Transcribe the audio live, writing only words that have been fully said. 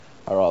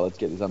All right, let's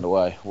get this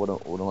underway. What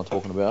am I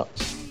talking about?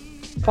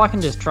 If I can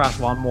just trash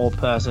one more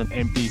person,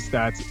 Empty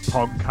Stats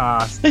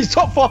podcast. He's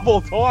top 5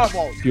 all time,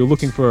 Walt. If you're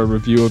looking for a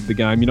review of the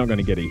game, you're not going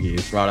to get it here.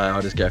 Righto,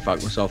 I'll just go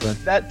fuck myself then.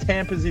 That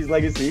tampers his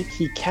legacy.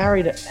 He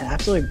carried an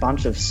absolute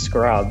bunch of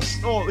scrubs.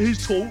 Oh,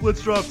 he's tall.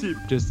 Let's draft him.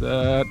 Just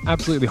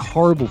absolutely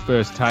horrible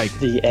first take.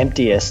 The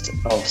emptiest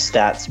of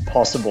stats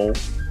possible.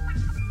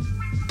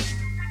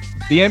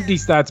 The Empty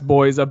Stats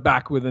boys are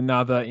back with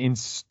another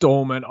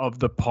installment of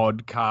the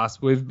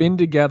podcast. We've been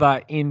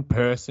together in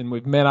person.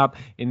 We've met up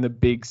in the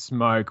Big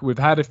Smoke. We've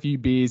had a few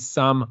beers,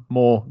 some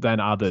more than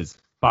others,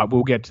 but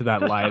we'll get to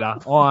that later.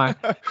 I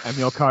am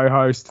your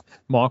co-host,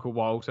 Michael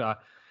Walter,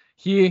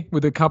 here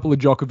with a couple of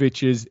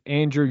Djokovic's,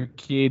 Andrew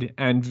Kidd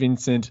and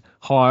Vincent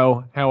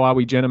Heil. How are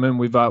we, gentlemen?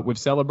 We've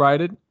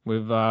celebrated.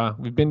 We've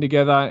been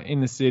together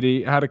in the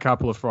city, had a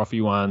couple of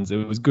frothy ones.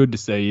 It was good to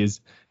see you.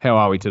 How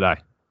are we today?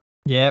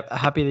 Yeah,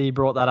 happy that you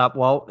brought that up,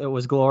 Walt. It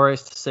was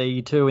glorious to see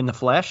you two in the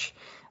flesh.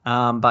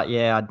 But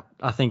yeah,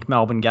 I think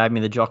Melbourne gave me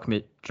the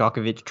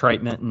Djokovic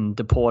treatment and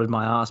deported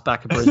my ass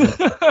back to Brisbane.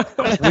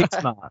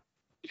 Wixmar,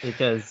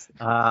 because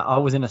I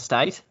was in a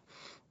state.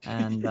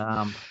 And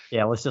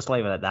yeah, let's just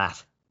leave it at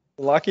that.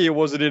 Lucky it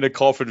wasn't in a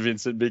coffin,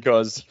 Vincent,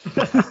 because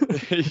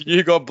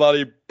you got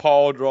bloody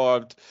pile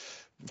drived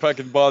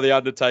fucking by the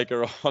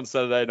Undertaker on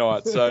Saturday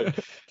night. So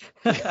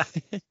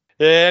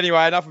yeah,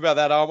 anyway, enough about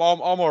that. I'm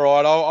all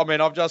right. I mean,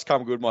 I've just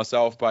come good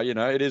myself, but, you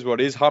know, it is what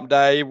it is. Hump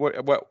day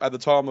at the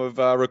time of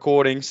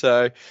recording.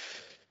 So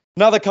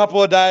another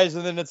couple of days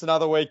and then it's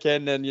another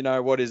weekend. And, you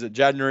know, what is it?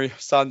 January,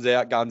 sun's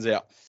out, guns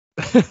out.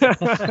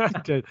 I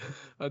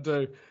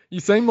do. You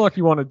seem like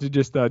you wanted to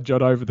just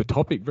jot over the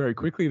topic very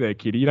quickly there,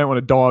 Kitty. You don't want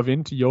to dive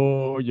into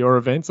your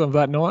events of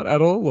that night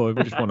at all, or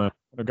we just want to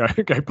go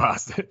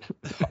past it?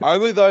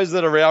 Only those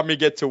that are around me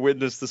get to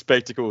witness the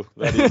spectacle.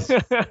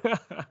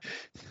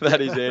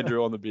 That is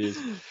Andrew on the beers.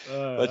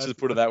 Let's just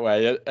put it that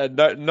way. And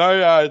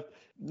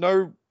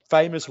no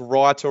famous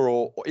writer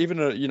or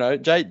even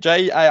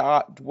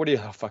J.R.R. What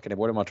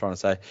am I trying to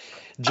say?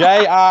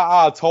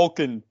 J.R.R.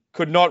 Tolkien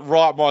could not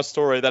write my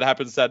story that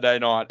happened Saturday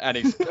night and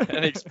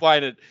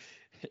explain it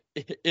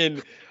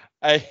in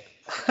a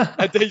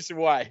decent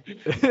way.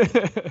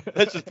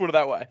 Let's just put it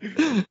that way.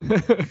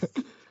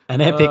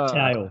 An epic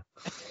tale.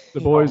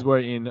 The boys were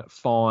in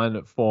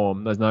fine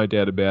form. There's no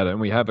doubt about it. And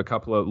we have a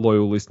couple of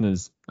loyal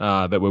listeners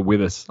that were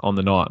with us on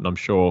the night, and I'm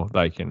sure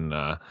they can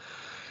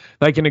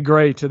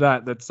agree to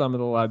that some of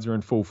the lads are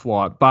in full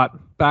flight. But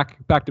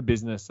back to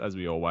business, as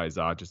we always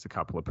are, just a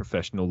couple of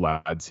professional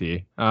lads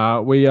here.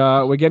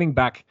 We're getting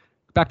back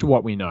to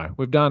what we know.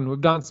 We've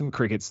done some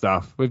cricket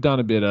stuff. We've done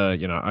a bit of,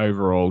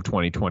 overall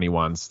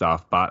 2021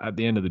 stuff. But at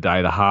the end of the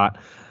day, the heart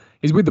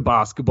is with the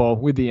basketball,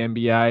 with the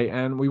NBA,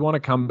 and we want to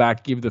come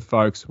back, give the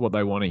folks what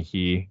they want to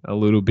hear, a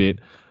little bit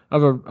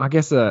of an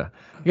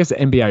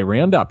NBA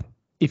roundup,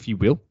 if you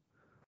will,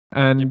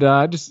 and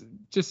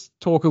just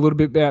talk a little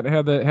bit about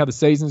how the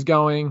season's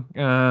going,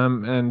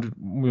 and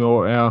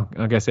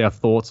our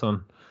thoughts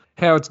on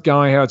how it's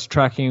going, how it's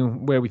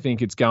tracking, where we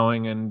think it's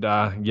going, and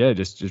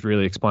just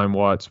really explain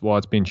why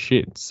it's been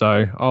shit.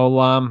 So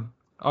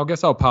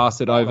I'll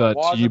pass it over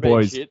to you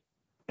boys.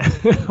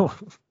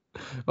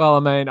 Well, I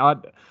mean,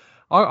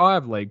 I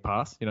have League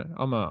Pass.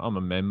 I'm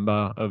a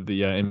member of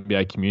the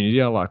NBA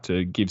community. I like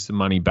to give some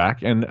money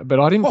back, but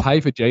I didn't pay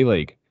for G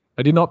League.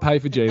 I did not pay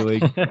for G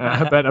League,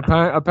 but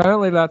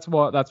apparently that's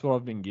what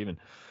I've been given.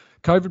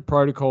 COVID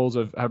protocols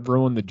have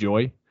ruined the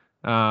joy.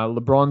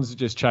 LeBron's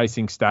just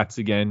chasing stats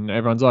again.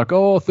 Everyone's like,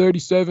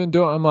 37.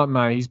 Do it. I'm like,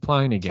 mate, he's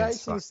playing against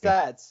Chasing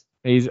stats.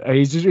 He's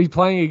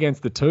playing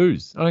against the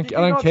twos. I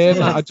don't care.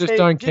 No, I just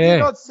don't care. Did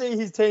you not see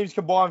his team's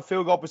combined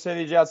field goal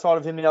percentage outside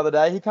of him the other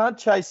day? He can't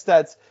chase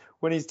stats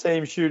when his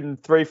team's shooting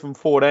 3 from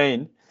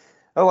 14.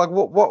 I'm like,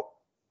 what?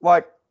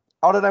 Like,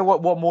 I don't know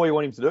what more you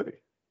want him to do.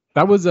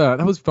 That was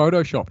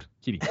photoshopped,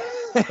 Kitty.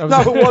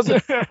 No, it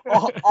wasn't.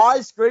 I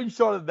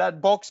screenshotted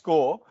that box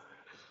score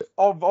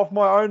of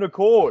my own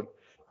accord.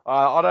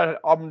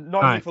 I'm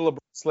not here for LeBron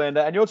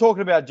slander, and you're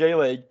talking about G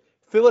League.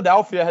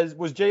 Philadelphia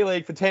was G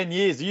League for 10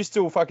 years. You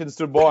still fucking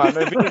stood by. I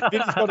mean,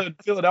 Vince's got a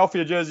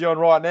Philadelphia jersey on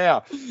right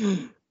now.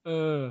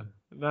 No,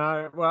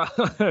 well,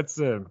 that's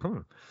no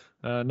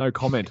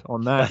comment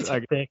on that. That's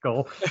a fair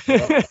call.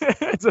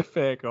 It's a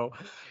fair call.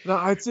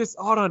 No, it's just,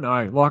 I don't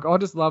know. Like, I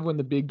just love when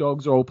the big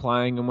dogs are all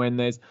playing, and when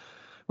there's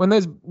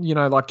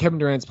like Kevin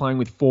Durant's playing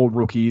with 4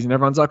 rookies and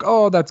everyone's like,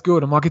 oh, that's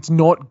good. I'm like, it's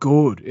not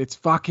good. It's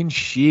fucking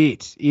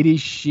shit. It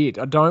is shit.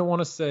 I don't want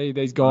to see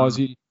these guys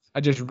who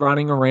are just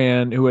running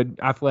around, who are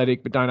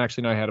athletic but don't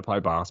actually know how to play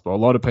basketball. A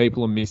lot of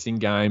people are missing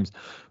games.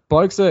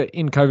 Blokes are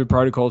in COVID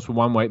protocols for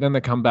 1 week, then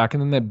they come back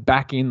and then they're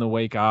back in the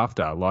week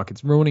after. Like,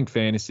 it's ruining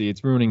fantasy.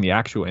 It's ruining the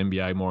actual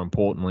NBA, more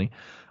importantly.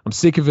 I'm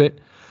sick of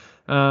it.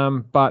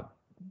 But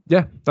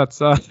yeah, that's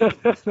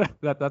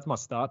that's my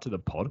start to the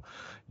pod.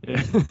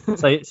 Yeah.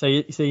 So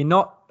you're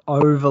not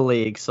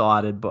overly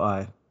excited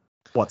by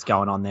what's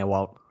going on there,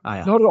 Walt? are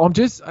you? Not at all. I'm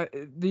just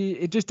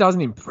it just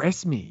doesn't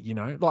impress me, you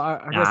know.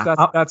 Like I guess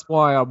that's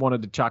why I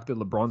wanted to chuck the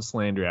LeBron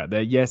slander out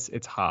there. Yes,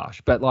 it's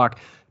harsh, but like,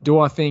 do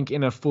I think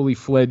in a fully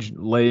fledged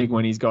league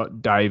when he's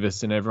got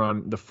Davis and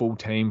everyone, the full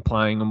team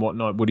playing and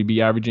whatnot, would he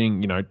be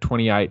averaging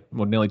 28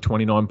 or nearly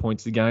 29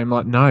 points a game?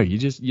 Like, no,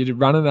 you're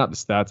running up the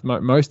stats.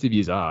 Most of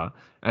yous are,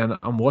 and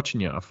I'm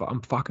watching you.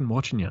 I'm fucking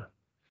watching you.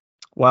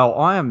 Well,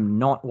 I am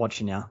not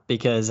watching you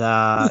because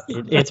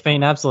it's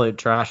been absolute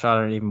trash. I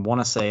don't even want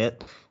to see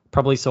it.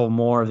 Probably saw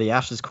more of the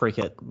Ashes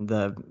cricket,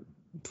 the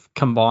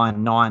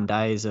combined 9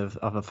 days of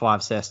a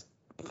five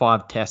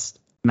test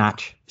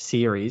match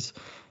series.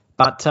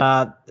 But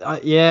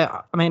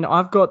yeah, I mean,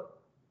 I've got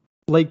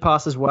League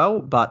Pass as well,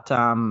 but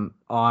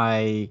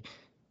I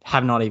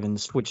have not even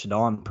switched it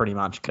on pretty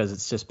much because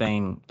it's just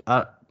been,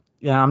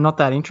 I'm not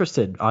that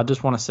interested. I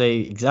just want to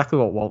see exactly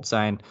what Walt's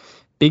saying.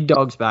 Big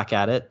dogs back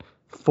at it,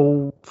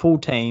 full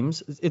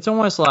teams. It's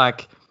almost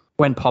like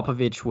when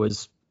Popovich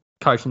was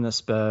coaching the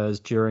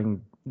Spurs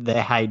during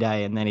their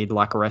heyday, and then he'd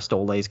like arrest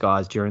all these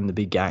guys during the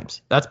big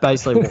games. That's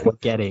basically what we're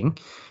getting,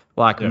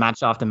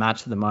 match after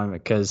match at the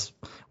moment, because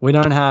we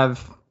don't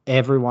have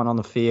everyone on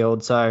the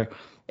field. So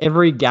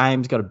every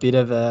game's got a bit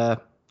of an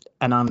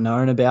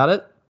unknown about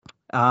it.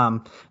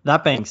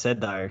 That being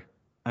said, though,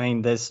 I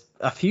mean, there's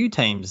a few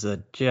teams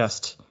that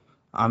just,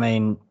 I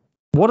mean,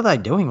 what are they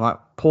doing? Like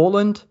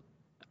Portland,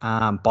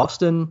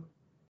 Boston,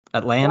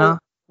 Atlanta. Well,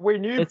 we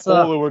knew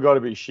Portland were going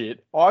to be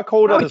shit. I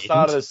called at the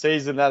start of the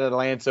season that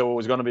Atlanta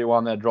was going to be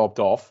one that dropped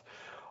off.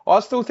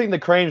 I still think the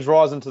cream's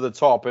rising to the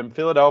top, and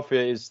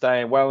Philadelphia is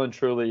staying well and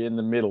truly in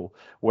the middle,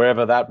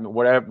 whatever portion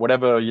of,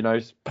 whatever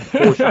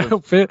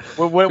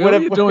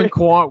you're doing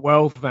quite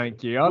well,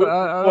 thank you.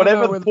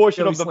 Whatever the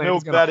portion of the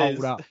milk that is.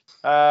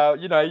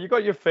 You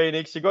got your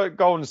Phoenix, you got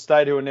Golden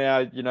State, who are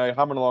now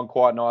humming along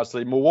quite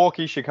nicely.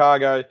 Milwaukee,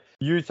 Chicago,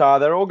 Utah,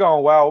 they're all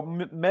going well.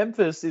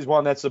 Memphis is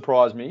one that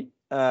surprised me.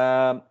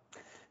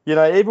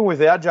 Even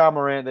without Ja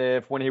Morant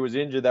there, when he was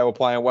injured, they were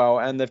playing well,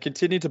 and they've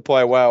continued to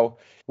play well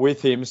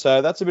with him.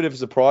 So that's a bit of a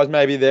surprise.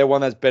 Maybe they're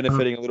one that's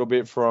benefiting a little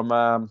bit from,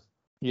 the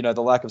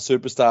lack of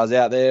superstars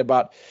out there.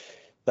 But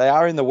they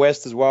are in the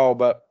West as well.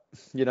 But,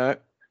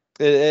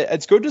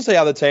 it's good to see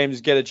other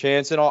teams get a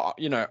chance. And,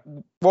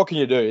 what can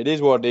you do? It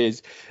is what it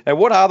is. And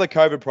what are the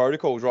COVID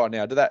protocols right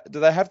now? Do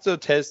they have to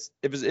test?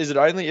 Is it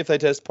only if they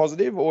test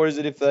positive, or is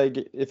it if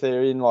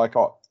they're in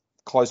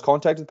close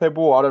contact with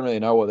people? I don't really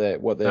know what they're.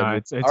 No,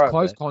 it's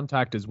close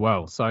contact as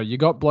well. So you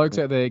got blokes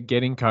out there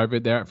getting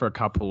COVID. They're out for a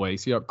couple of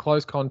weeks. You got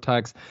close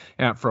contacts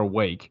out for a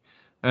week,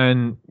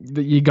 and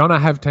you're gonna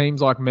have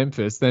teams like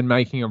Memphis then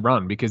making a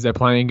run because they're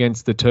playing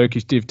against the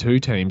Turkish Div 2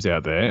 teams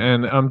out there.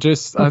 And I'm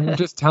just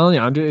telling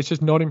you, it's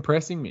just not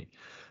impressing me.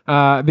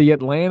 The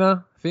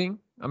Atlanta thing,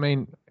 I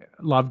mean,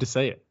 love to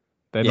see it.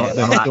 They're not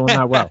doing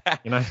that well.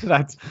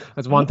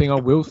 That's one thing I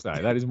will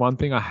say. That is one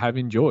thing I have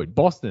enjoyed.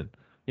 Boston,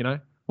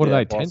 What are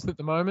they, 10th at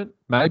the moment?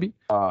 Maybe?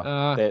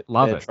 Love it.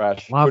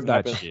 Trash. Love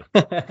that shit.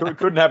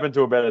 Couldn't happen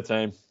to a better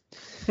team.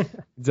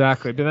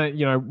 Exactly. But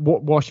then,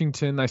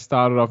 Washington, they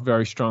started off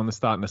very strong. They're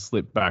starting to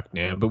slip back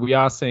now. But we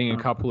are seeing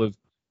a couple of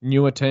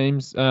newer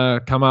teams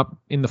come up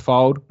in the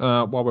fold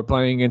while we're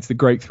playing against the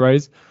Greek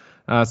Threes.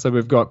 So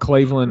we've got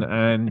Cleveland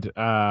and,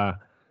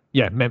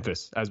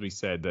 Memphis, as we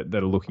said, that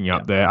are looking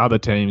up there. Other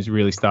teams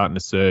really starting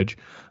to surge.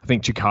 I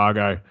think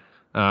Chicago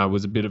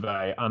was a bit of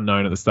a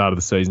unknown at the start of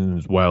the season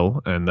as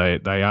well, and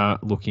they are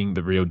looking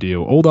the real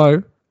deal,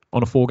 although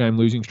on a 4-game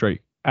losing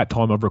streak at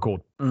time of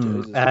record.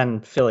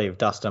 And Philly have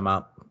dusted them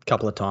up a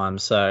couple of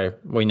times, so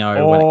we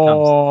know when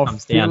it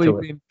comes down to it.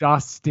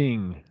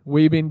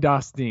 We've been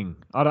dusting.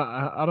 I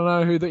don't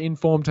know who the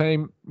informed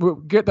team. We'll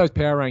get those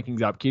power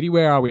rankings up, Kitty.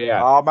 Where are we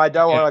at? Oh, mate,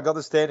 don't worry. I got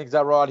the standings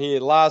up right here.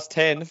 Last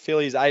 10,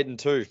 Philly's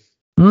 8-2.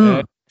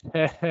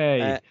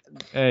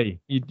 Hey,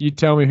 you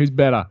tell me who's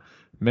better.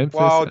 Memphis.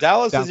 Well,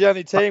 Dallas is the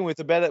only team with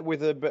a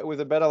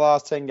better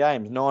last 10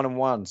 games,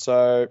 9-1.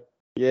 So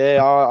yeah,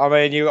 I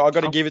mean, I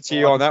got to give it to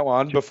you on that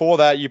one. Before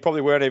that, you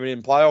probably weren't even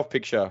in playoff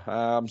picture.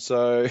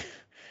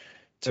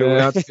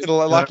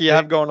 Lucky you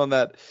have gone on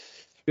that.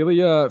 Philly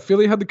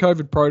had the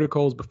COVID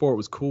protocols before it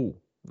was cool.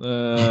 We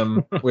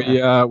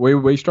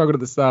struggled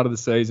at the start of the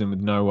season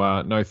with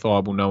no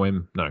Thibault, no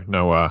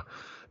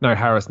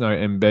Harris, no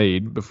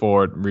Embiid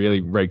before it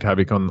really wreaked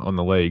havoc on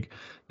the league.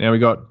 Now we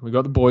got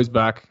the boys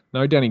back.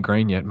 No Danny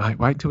Green yet, mate.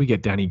 Wait till we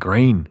get Danny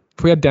Green.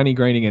 If we had Danny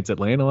Green against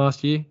Atlanta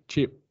last year,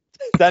 chip.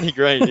 Danny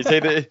Green, is he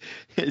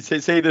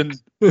the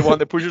one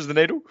that pushes the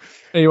needle?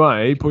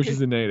 He pushes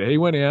the needle. He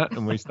went out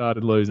and we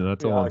started losing.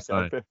 That's all I'm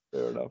saying. Fair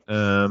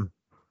enough.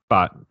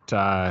 But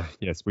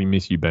yes, we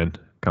miss you, Ben.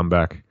 Come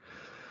back.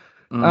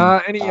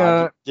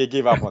 You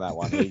give up on that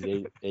one.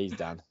 He's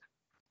done.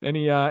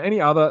 Any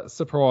other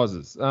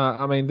surprises?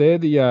 I mean, they're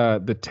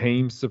the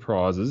team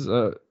surprises.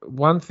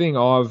 One thing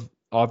I've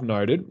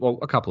noted, well,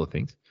 a couple of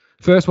things.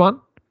 First one,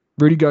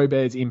 Rudy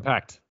Gobert's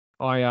impact.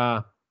 I'm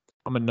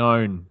a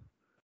known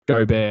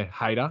Gobert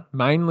hater.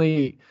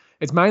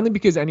 It's mainly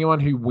because anyone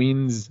who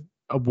wins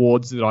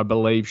awards that I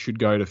believe should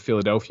go to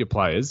Philadelphia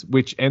players,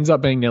 which ends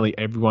up being nearly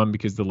everyone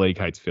because the league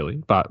hates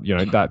Philly. But,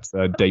 that's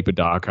a deeper,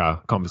 darker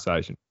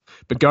conversation.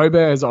 But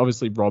Gobert has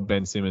obviously robbed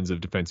Ben Simmons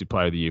of Defensive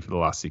Player of the Year for the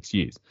last 6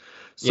 years.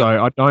 So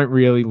I don't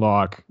really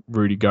like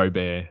Rudy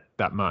Gobert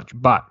that much.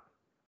 But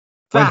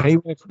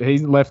when he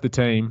left the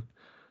team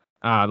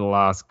the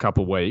last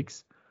couple of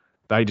weeks,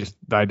 they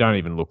don't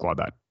even look like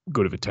that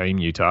good of a team,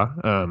 Utah.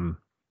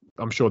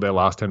 I'm sure their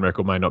last 10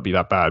 record may not be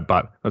that bad,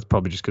 but that's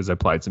probably just because they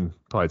played some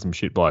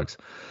shit blokes,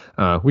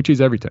 which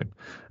is every team.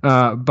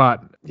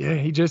 But yeah,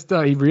 he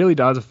really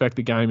does affect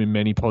the game in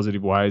many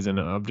positive ways, and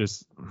I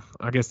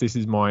guess this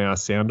is my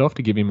sound off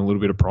to give him a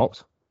little bit of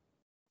props.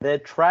 They're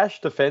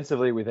trash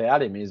defensively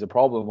without him is a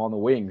problem on the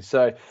wings.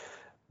 So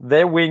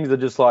their wings are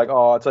just like,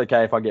 oh, it's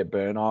okay if I get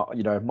burned.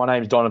 My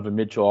name's Donovan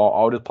Mitchell.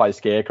 I'll just play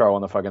scarecrow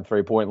on the fucking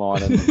 3-point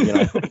line and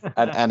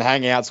and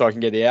hang out so I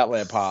can get the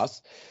outlet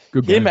pass.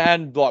 Good Him game.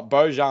 and like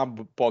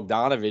Bojan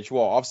Bogdanovic.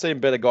 Well, I've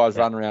seen better guys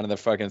run around in the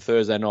fucking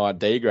Thursday night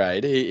D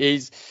grade. He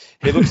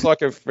looks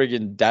like a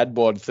friggin' dad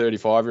bod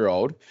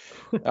 35-year-old.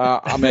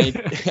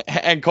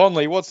 And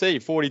Conley, what's he?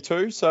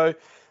 42. So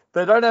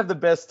they don't have the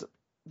best.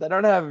 They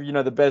don't have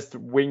the best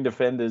wing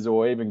defenders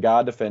or even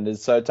guard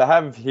defenders. So to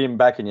have him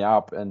backing you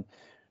up and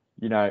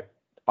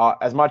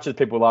as much as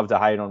people love to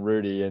hate on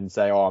Rudy and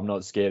say, oh, I'm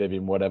not scared of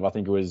him, whatever. I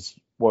think it was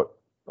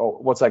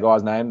what's that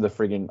guy's name? The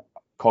friggin'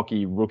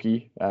 cocky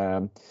rookie,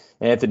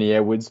 Anthony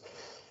Edwards.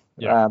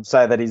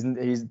 Say that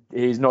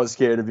he's not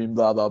scared of him,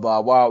 blah blah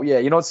blah. Well, yeah,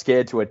 you're not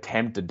scared to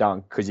attempt a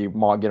dunk because you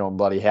might get on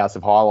bloody House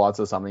of Highlights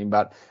or something.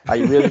 But are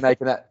you really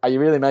making that? Are you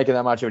really making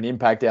that much of an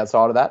impact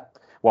outside of that?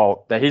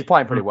 Well, he's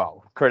playing pretty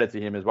well. Credit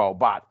to him as well.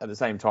 But at the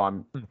same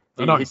time,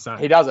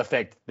 he does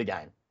affect the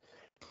game.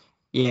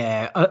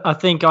 Yeah, I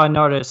think I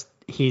noticed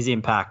his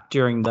impact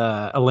during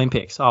the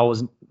Olympics. I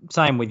was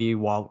same with you.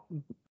 While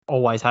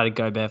always had to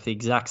go there for the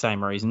exact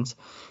same reasons.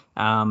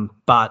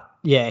 But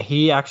yeah,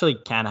 he actually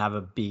can have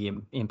a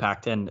big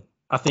impact, and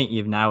I think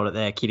you've nailed it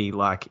there, Kitty.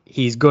 Like,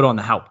 he's good on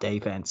the help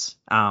defense.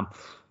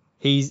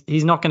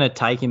 He's not going to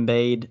take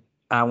Embiid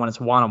when it's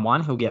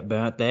 1-on-1. He'll get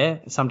burnt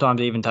there.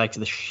 Sometimes he even takes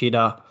the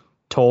shitter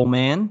tall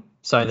man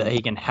so that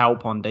he can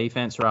help on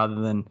defense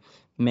rather than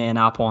man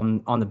up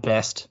on the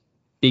best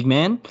big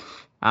man.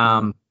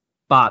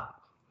 But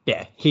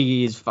yeah,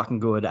 he is fucking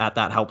good at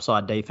that help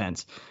side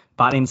defense.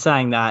 But in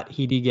saying that,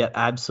 he did get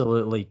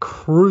absolutely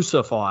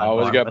crucified. I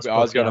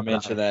was going to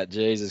mention that.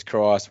 Jesus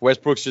Christ.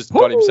 Westbrook's just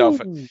got himself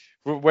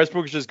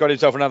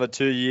another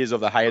 2 years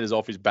of the haters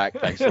off his back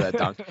thanks to that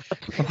dunk.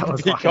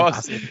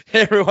 Because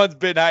everyone's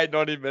been hating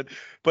on him.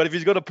 But if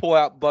he's got to pull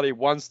out bloody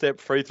one-step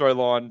free throw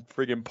line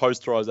friggin'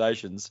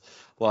 posterizations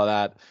like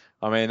that,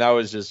 I mean, that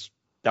was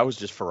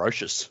just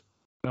ferocious.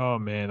 Oh,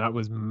 man, that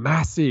was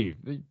massive.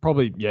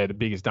 Probably, the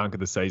biggest dunk of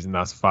the season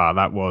thus far.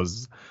 That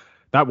was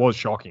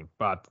shocking,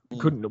 but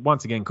couldn't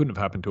have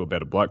happened to a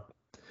better bloke.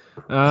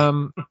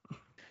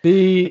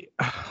 The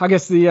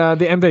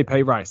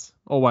MVP race,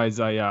 always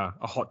a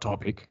hot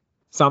topic,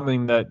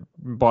 something that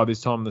by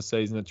this time of the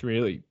season it's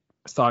really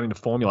starting to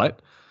formulate.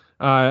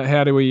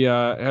 How do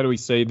we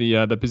see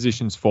the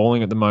positions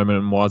falling at the moment,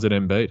 and why is it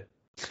Embiid?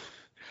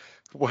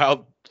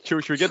 Well,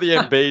 should we get the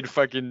Embiid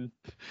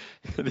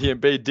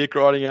dick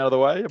riding out of the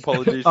way?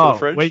 Apologies for the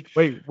French.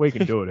 We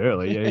can do it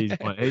early. Yeah,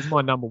 he's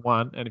my number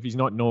one, and if he's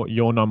not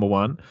your number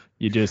one,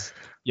 you're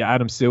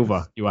Adam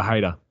Silver. You're a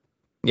hater.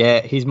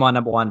 Yeah, he's my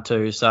number one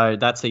too. So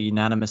that's a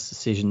unanimous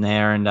decision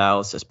there, and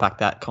let's just pack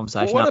that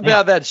conversation up. What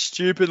about that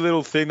stupid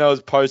little thing that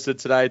was posted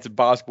today to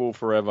Basketball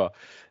Forever?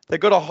 They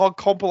got a whole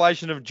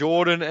compilation of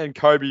Jordan and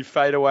Kobe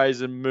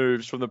fadeaways and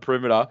moves from the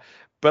perimeter.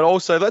 But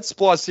also, let's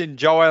splice in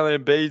Joel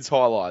Embiid's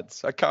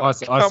highlights.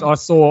 I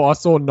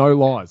saw no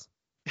lies.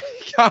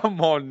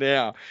 Come on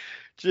now.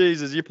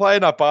 Jesus, you play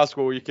enough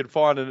basketball, you can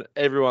find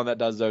everyone that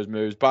does those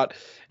moves. But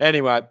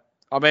anyway,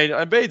 I mean,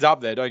 Embiid's up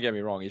there, don't get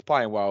me wrong. He's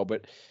playing well,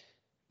 but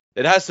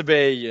it has to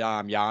be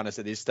Giannis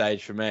at this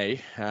stage for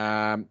me.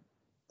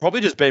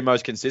 Probably just been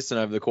most consistent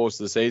over the course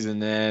of the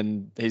season,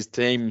 and his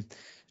team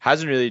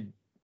hasn't really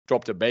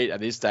dropped a beat at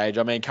this stage.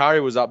 I mean,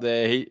 Curry was up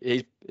there.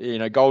 He's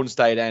Golden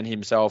State and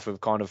himself have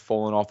kind of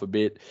fallen off a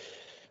bit.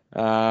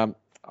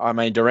 I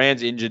mean,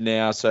 Durant's injured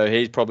now, so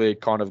he's probably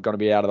kind of going to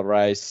be out of the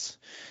race.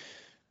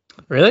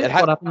 Really? What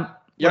happened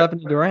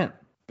to Durant?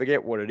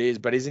 Forget what it is,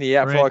 but isn't he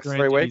out for like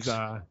 3 weeks?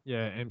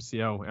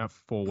 MCL out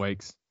for 4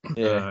 weeks.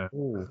 Yeah.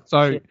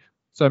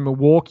 So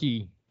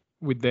Milwaukee,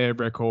 with their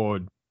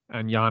record,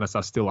 and Giannis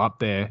are still up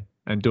there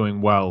and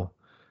doing well.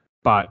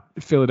 But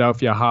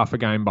Philadelphia, half a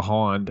game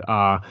behind,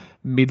 are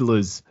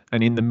middlers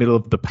and in the middle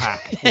of the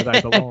pack where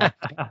they belong.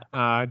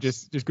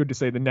 Just good to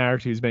see the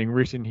narratives being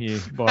written here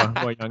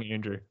by young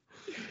Andrew.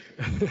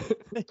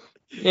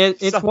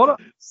 It's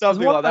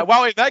something like that.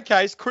 Well, in that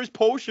case, Chris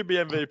Paul should be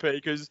MVP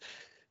because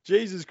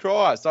Jesus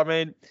Christ. I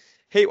mean,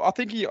 I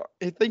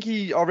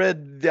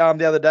read the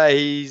other day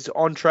he's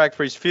on track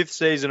for his 5th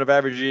season of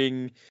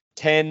averaging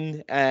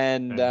 10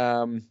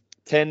 and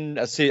 10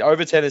 assists,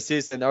 over 10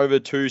 assists and over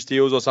 2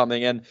 steals or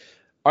something. And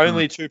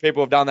Only two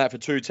people have done that for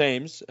two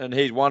teams, and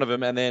he's one of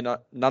them. And then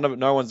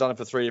no one's done it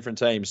for three different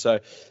teams. So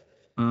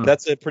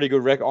that's a pretty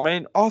good record. I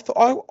mean,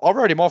 I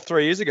wrote him off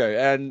 3 years ago,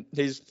 and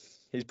he's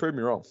proved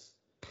me wrong.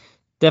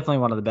 Definitely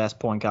one of the best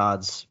point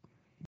guards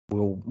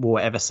we'll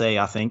ever see.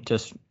 I think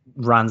just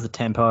runs the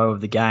tempo of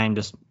the game.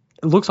 Just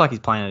it looks like he's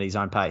playing at his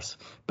own pace.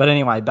 But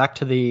anyway, back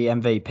to the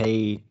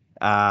MVP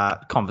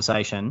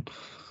conversation.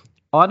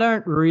 I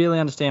don't really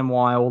understand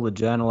why all the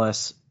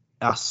journalists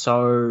are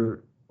so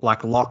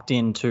locked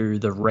into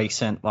the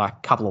recent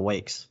couple of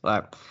weeks.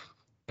 Like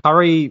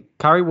Curry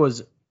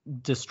was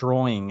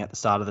destroying at the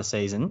start of the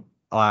season.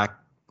 Like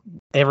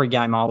every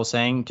game I was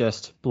seeing,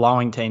 just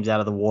blowing teams out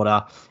of the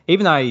water.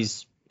 Even though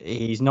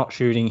he's not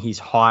shooting his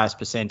highest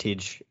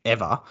percentage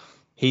ever,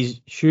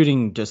 he's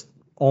shooting just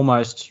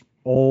almost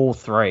all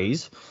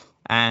threes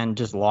and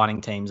just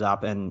lighting teams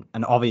up. And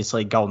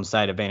obviously Golden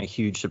State have been a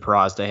huge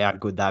surprise to how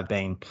good they've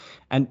been.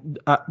 And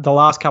the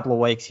last couple of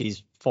weeks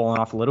he's fallen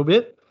off a little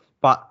bit.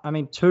 But I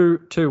mean,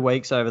 two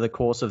weeks over the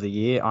course of the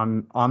year,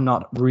 I'm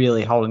not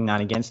really holding that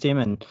against him,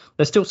 and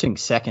they're still sitting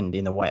second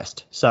in the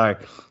West. So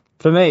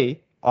for me,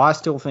 I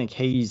still think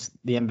he's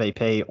the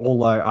MVP,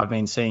 although I've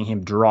been seeing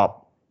him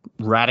drop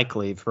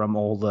radically from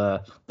all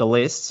the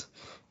lists.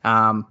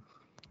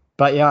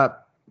 But yeah,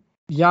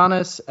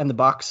 Giannis and the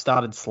Bucks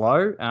started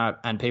slow,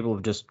 and people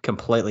have just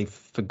completely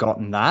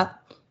forgotten that,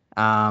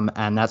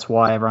 and that's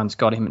why everyone's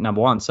got him at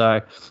number one.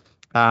 So.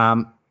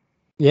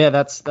 Yeah,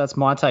 that's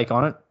my take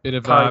on it.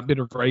 Bit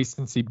of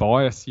recency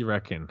bias, you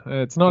reckon?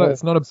 It's not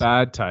a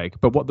bad take,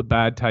 but what the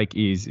bad take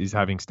is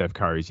having Steph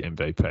Curry's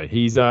MVP.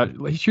 He's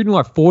shooting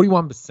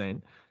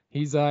 41%.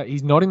 He's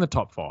not in the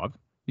top 5.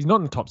 He's not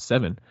in the top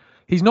 7.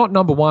 He's not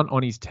number 1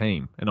 on his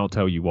team, and I'll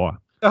tell you why.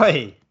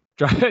 Hey,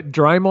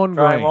 Draymond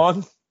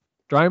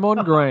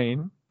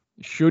Green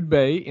should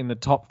be in the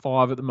top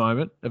 5 at the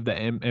moment of the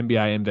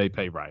NBA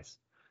MVP race.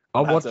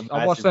 I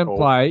watched them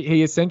play.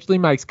 He essentially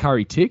makes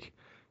Curry tick.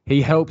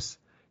 He helps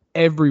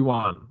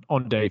everyone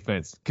on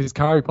defense because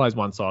Curry plays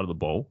one side of the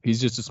ball.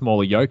 He's just a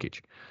smaller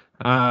Jokic.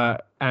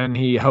 And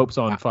he helps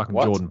on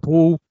Jordan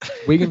Poole.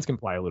 Wiggins can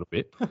play a little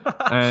bit.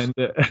 And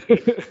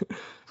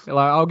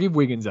I'll give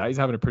Wiggins that. He's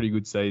having a pretty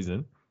good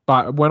season.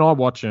 But when I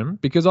watch him,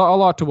 because I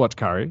like to watch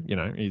Curry,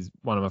 he's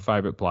one of my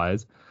favorite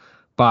players,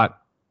 but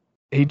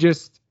he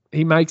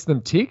makes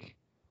them tick.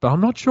 But I'm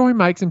not sure he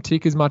makes them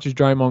tick as much as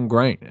Draymond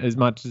Green, as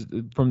much as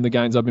from the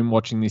games I've been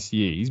watching this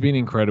year. He's been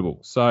incredible.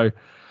 So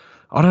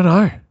I don't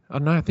know.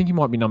 I think he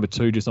might be number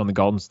 2 just on the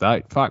Golden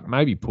State. Fuck,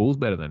 maybe Poole's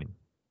better than him.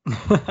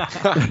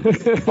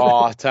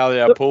 I tell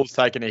you, Poole's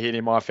taking a hit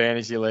in my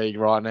fantasy league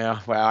right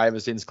now. Wow,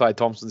 ever since Klay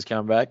Thompson's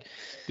come back.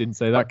 Didn't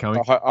see that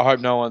coming. I hope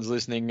no one's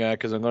listening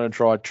because I'm going to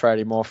try to trade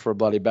him off for a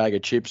bloody bag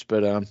of chips.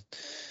 But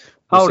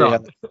hold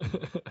on.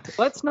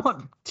 Let's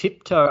not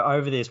tiptoe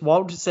over this.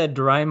 Walt just said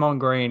Draymond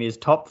Green is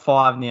top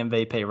 5 in the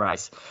MVP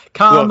race.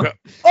 Come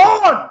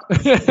on!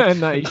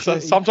 No,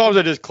 sometimes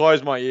I just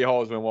close my ear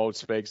holes when Walt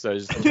speaks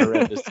those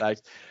horrendous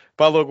takes.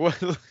 But look,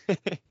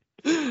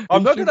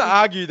 I'm not going to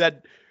argue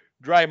that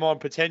Draymond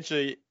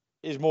potentially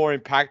is more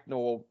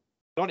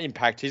not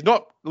impact. He's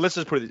not, let's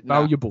just put it.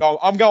 Valuable. No,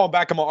 I'm going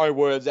back on my own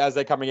words as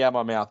they're coming out of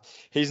my mouth.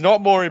 He's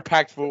not more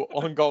impactful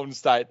on Golden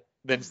State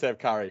than Steph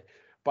Curry.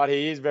 But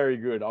he is very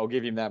good. I'll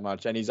give him that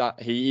much, and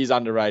he is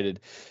underrated.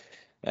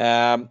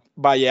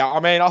 But yeah, I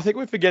mean, I think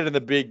we're forgetting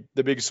the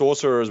big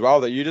sorcerer as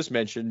well that you just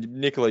mentioned,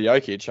 Nikola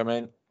Jokic. I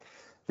mean,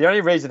 the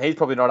only reason he's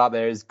probably not up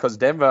there is because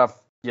Denver,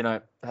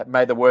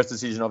 made the worst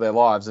decision of their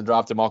lives and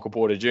drafted Michael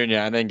Porter Jr.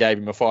 and then gave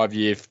him a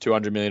 5-year,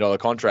 $200 million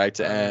contract,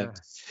 and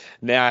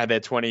now they're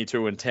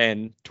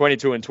 22-10,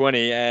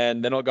 22-20,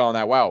 and they're not going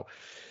that well.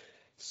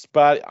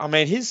 But I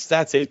mean, his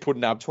stats he's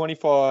putting up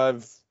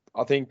 25.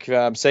 I think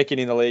second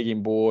in the league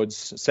in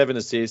boards, 7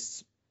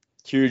 assists,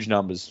 huge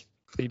numbers.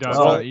 He does.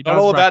 Not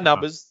all about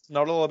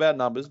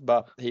numbers,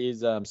 but he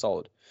is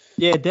solid.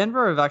 Yeah,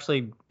 Denver have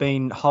actually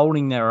been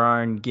holding their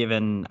own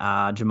given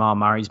Jamal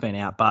Murray's been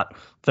out. But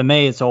for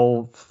me, it's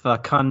all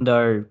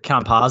Facundo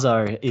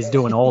Campazzo is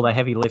doing all the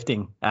heavy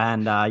lifting,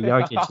 and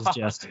Jokic is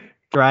just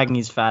dragging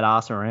his fat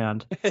ass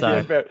around.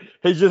 So yeah,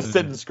 he's just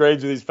setting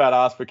screens with his fat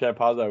ass for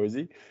Campazzo, is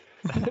he?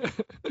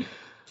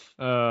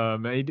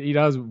 He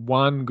does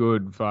one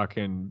good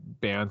fucking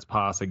bounce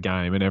pass a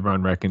game, and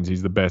everyone reckons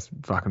he's the best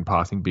fucking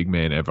passing big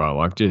man ever.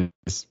 Like,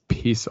 just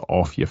piss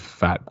off, you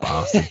fat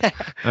bastard.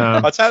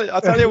 I'll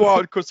tell you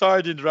what,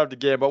 sorry to interrupt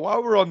again, but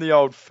while we're on the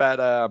old fat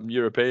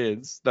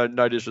Europeans,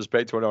 no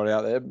disrespect to anyone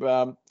out there,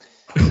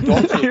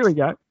 Doncic, here we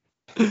go.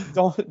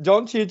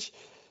 Doncic,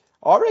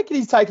 I reckon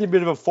he's taking a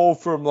bit of a fall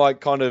from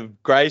kind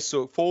of grace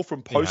or fall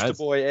from poster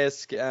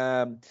boy-esque.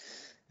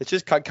 It's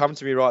just come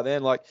to me right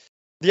then,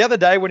 the other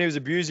day when he was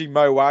abusing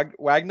Mo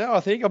Wagner,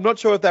 I think, I'm not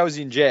sure if that was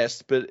in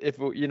jest, but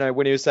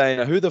when he was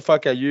saying, who the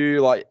fuck are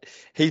you?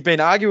 He's been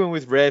arguing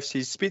with refs.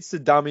 He spits the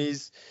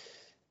dummies.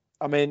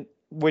 I mean,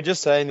 we're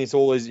just saying this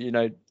all as,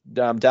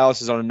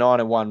 Dallas is on a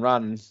 9-1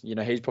 run.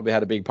 He's probably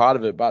had a big part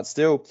of it, but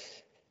still,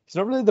 he's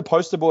not really the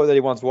poster boy that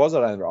he once was, I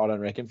don't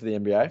reckon, for the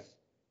NBA.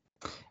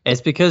 It's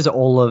because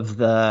all of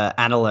the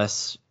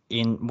analysts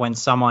when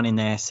someone in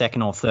their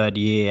second or third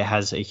year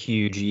has a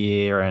huge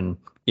year and,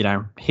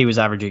 he was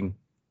averaging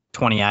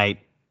 28,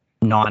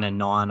 9 and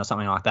 9 or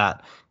something like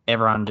that,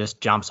 everyone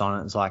just jumps on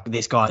it. It's like,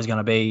 this guy's going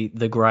to be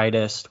the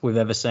greatest we've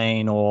ever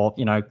seen or,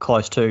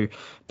 close to.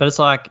 But it's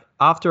like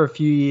after a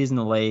few years in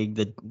the league,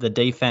 the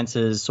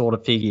defenses sort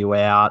of figure you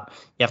out.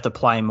 You have to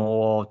play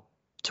more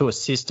to a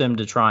system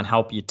to try and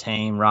help your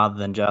team rather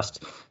than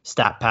just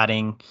stat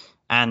padding.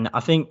 And I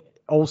think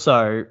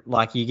also,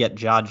 like, you get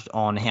judged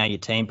on how your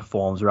team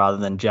performs rather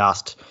than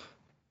just,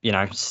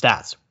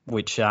 stats,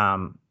 which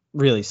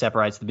really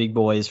separates the big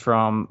boys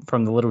from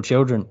the little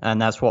children.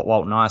 And that's what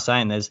Walt and I are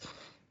saying. There's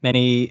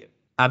many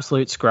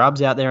absolute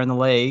scrubs out there in the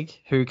league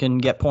who can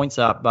get points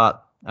up,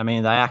 but, I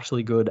mean, they're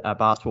actually good at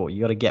basketball.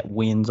 You got to get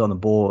wins on the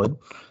board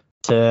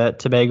to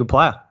be a good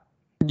player.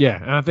 Yeah,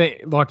 and I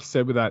think, like you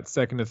said, with that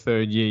second or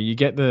third year, you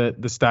get the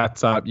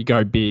stats up, you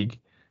go big,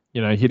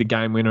 hit a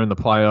game winner in the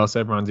playoffs.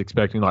 Everyone's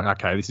expecting, like,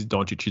 okay, this is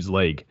Doncic's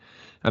league.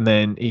 And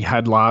then he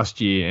had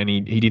last year and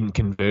he didn't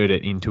convert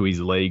it into his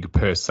league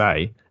per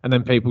se. And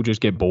then people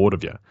just get bored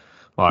of you.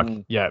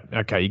 Like, yeah,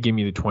 okay, you give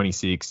me the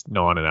 26,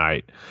 9 and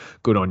 8.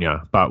 Good on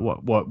you. But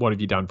what have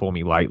you done for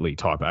me lately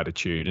type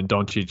attitude? And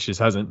Doncic just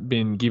hasn't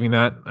been giving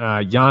that.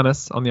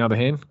 Giannis, on the other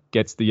hand,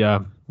 gets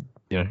the,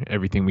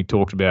 everything we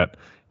talked about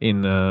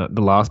in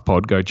the last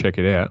pod. Go check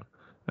it out.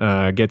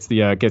 Gets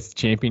the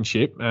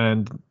championship,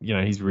 and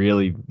he's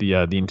really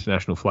the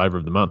international flavour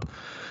of the month.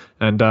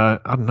 And I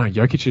don't know,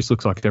 Jokic just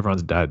looks like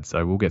everyone's dad,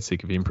 so we'll get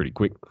sick of him pretty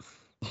quick.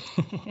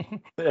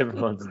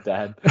 Everyone's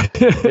dad.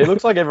 He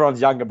looks like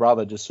everyone's younger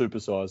brother, just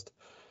supersized.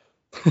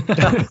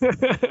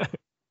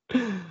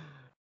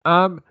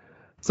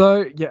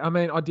 So yeah, I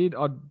mean, I did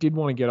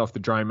want to get off the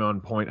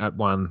Draymond point at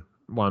one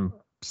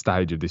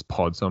stage of this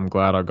pod, so I'm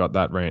glad I got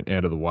that rant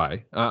out of the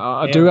way.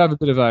 I do have a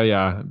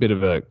bit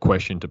of a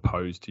question to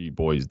pose to you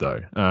boys,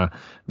 though.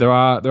 There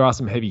are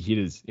some heavy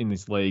hitters in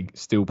this league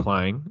still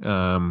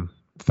playing.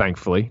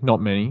 Thankfully,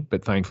 not many,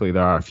 but thankfully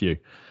there are a few.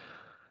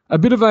 A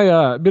bit of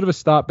a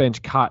start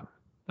bench cut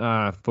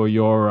for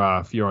your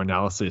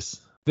analysis.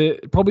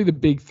 Probably the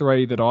big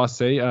three that I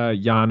see are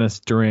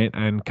Giannis, Durant,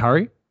 and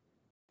Curry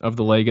of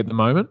the league at the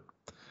moment.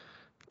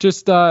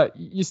 Just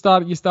you're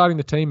starting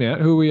the team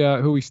out. Who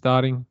are we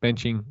starting,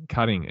 benching,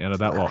 cutting out of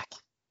that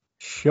lot?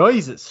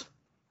 Jesus,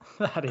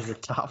 that is a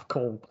tough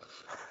call.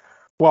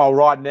 Well,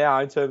 right now,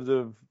 in terms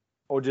of,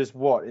 or just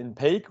what, in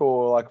peak,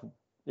 or like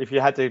if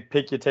you had to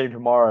pick your team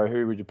tomorrow,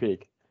 who would you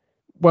pick?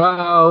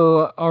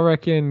 Well, I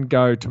reckon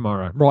go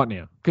tomorrow, right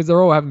now, because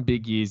they're all having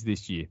big years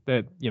this year.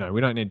 That we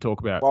don't need to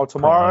talk about. Well,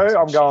 tomorrow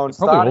I'm going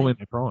probably all in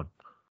their prime.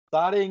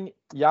 Starting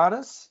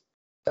Giannis,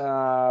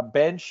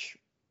 bench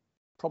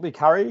probably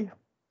Curry.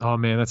 Oh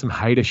man, that's some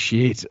hater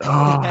shit.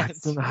 Oh,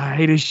 that's some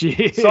hater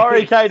shit.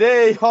 Sorry,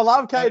 KD. I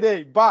love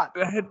KD, but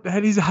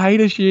that is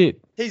hater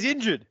shit. He's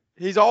injured.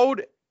 He's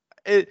old.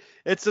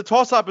 It's a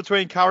toss up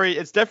between Curry.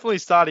 It's definitely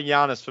starting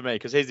Giannis for me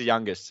because he's the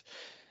youngest.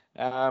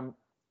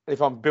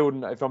 If I'm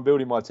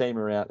building my team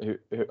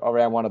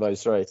around one of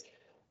those three,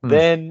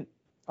 then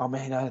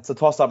it's a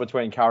toss up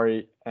between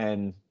Curry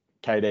and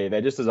KD.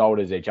 They're just as old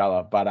as each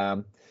other.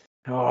 But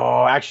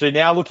actually,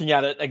 now looking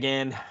at it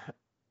again,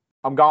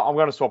 I'm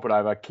going to swap it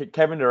over.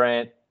 Kevin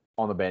Durant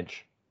on the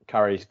bench.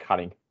 Curry's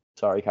cutting.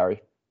 Sorry,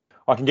 Curry.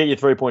 I can get you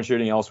 3-point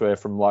shooting elsewhere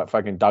from like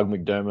fucking Doug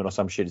McDermott or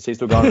some shit. Is he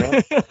still going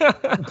around?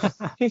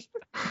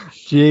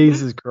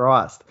 Jesus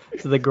Christ.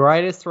 So the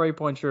greatest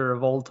 3-point shooter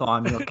of all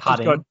time, you're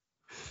cutting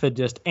for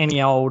just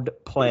any old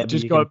player.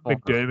 Just got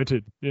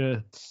McDermotted. Yeah.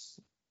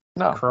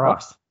 No.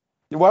 Christ.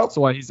 Well, that's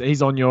why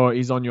he's on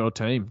your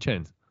team,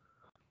 Chen.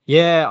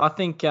 Yeah, I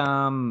think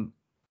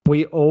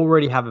we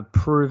already have a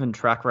proven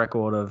track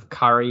record of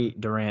Curry,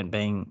 Durant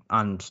being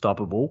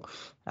unstoppable.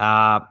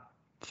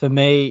 For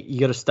me, you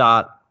got to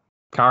start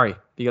Curry.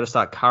 You got to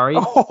start Curry.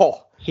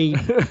 Oh. He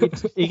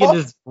can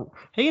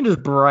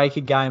just break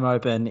a game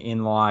open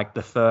in like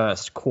the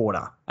first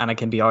quarter, and it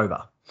can be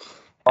over.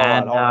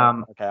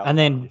 And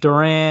then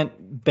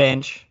Durant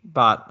bench,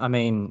 but I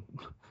mean,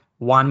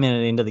 1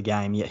 minute into the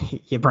game,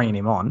 you're bringing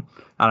him on.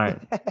 I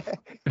don't.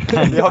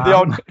 And,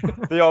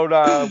 the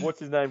old what's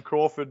his name,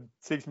 Crawford,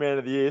 6th man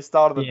of the year,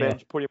 start on the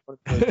bench, put him on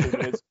the first 2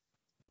 minutes,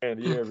 man of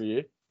the year every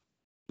year.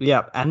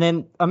 Yeah, and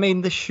then I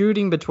mean the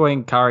shooting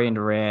between Curry and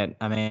Durant,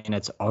 I mean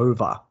it's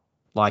over.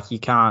 Like you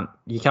can't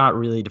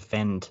really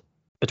defend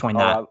between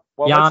that. Right.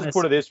 Well, let's just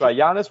put it this way: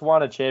 Giannis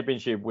won a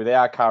championship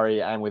without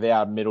Curry and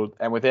without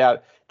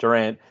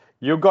Durant.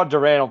 You've got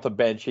Durant off the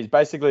bench. He's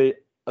basically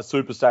a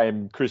Super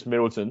Saiyan Chris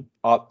Middleton.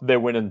 They're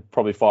winning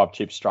probably 5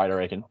 chips straight, I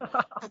reckon.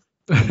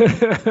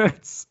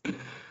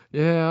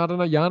 Yeah, I don't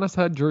know. Giannis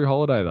had Drew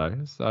Holiday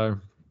though, so.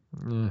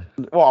 Yeah.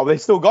 Well, they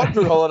still got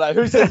Drew Holiday.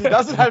 Who says he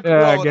doesn't have Drew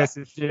Holiday? I guess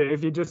if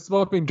you're just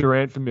swapping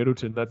Durant for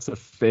Middleton, that's a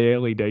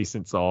fairly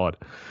decent side.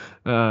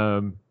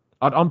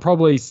 I'm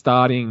probably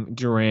starting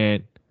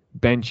Durant,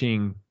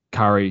 benching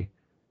Curry,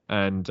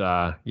 and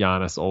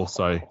Giannis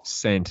also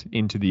sent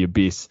into the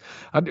abyss.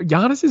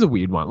 Giannis is a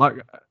weird one.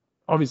 Like,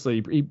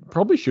 obviously, he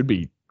probably should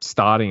be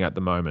starting at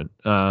the moment,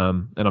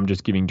 and I'm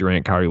just giving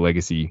Durant Curry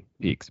legacy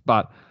picks.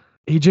 But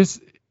he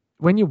just,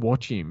 when you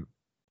watch him,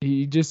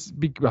 I think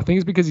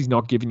it's because he's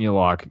not giving you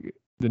like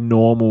the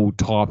normal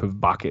type of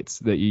buckets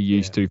that you're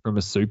used to from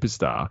a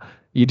superstar.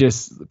 You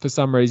just, for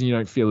some reason, you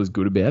don't feel as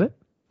good about it.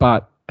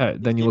 But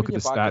then you look at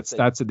the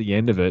stats at the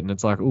end of it, and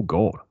it's like, oh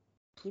god.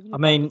 I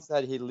mean,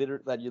 that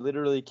you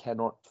literally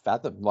cannot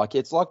fathom. Like,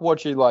 it's like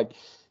watching, like,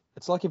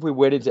 it's like if we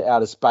went into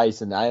outer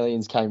space and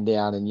aliens came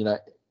down, and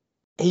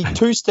he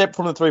two-stepped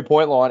from the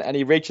 3-point line and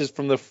he reaches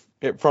from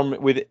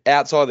with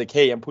outside the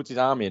key and puts his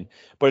arm in,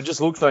 but it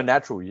just looks so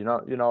natural. You know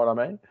what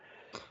I mean?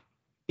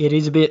 It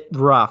is a bit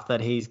rough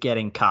that he's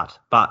getting cut,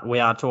 but we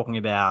are talking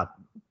about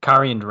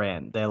Curry and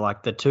Durant. They're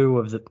like the two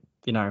of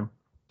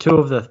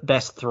the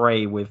best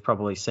three we've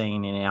probably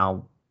seen in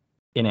our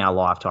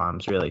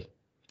lifetimes, really.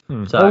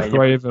 So all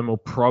three of them will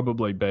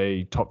probably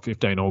be top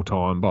 15 all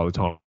time by the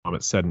time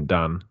it's said and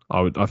done.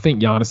 I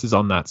think Giannis is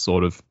on that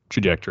sort of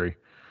trajectory.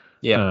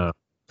 Yeah.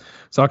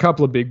 So a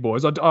couple of big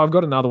boys. I've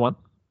got another one,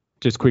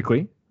 just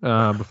quickly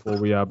before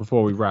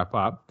we wrap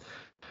up.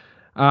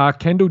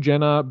 Kendall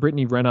Jenner,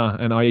 Brittany Renner,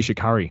 and Ayesha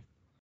Curry.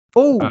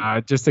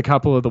 Oh, just a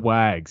couple of the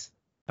wags.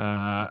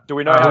 Do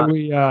we know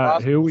who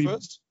are we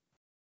first?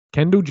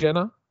 Kendall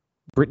Jenner,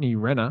 Brittany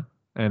Renner,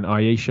 and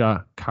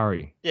Ayesha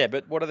Curry. Yeah,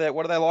 but what are they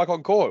like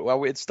on court?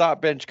 Well, it's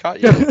start, bench, cut.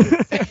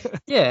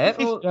 Yeah.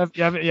 Well,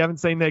 you haven't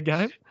seen their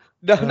game?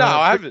 No,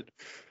 I haven't.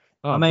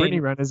 I mean, Brittany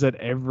Renner's at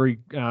every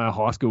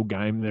high school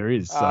game there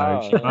is,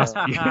 so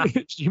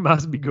she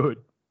must be good.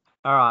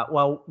 All right.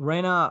 Well,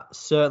 Renner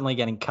certainly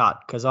getting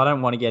cut because I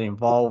don't want to get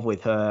involved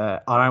with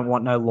her. I don't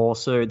want no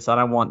lawsuits. I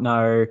don't want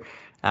no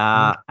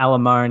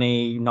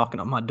alimony knocking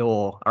on my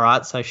door. All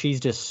right. So she's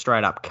just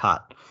straight up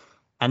cut.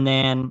 And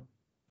then,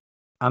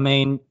 I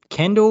mean,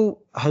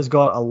 Kendall has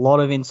got a lot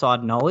of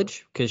inside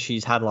knowledge because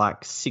she's had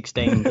like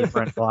 16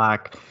 different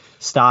like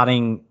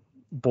starting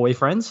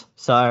boyfriends.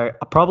 So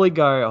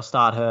I'll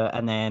start her,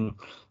 and then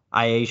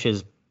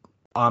Ayesha's,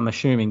 I'm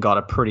assuming, got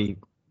a pretty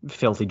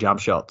filthy jump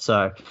shot.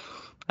 So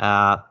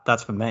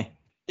that's for me.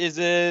 Is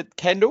it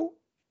Kendall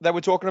that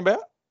we're talking about?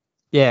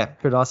 Yeah,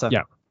 who did I say?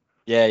 Yeah.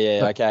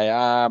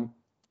 Okay.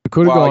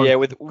 Could have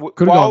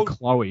gone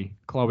Khloe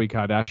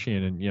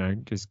Kardashian,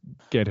 and just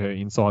get her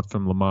insights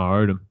from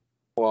Lamar Odom.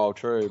 Well,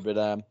 true, but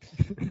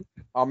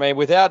I mean,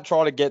 without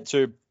trying to get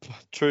too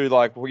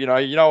like, you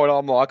know what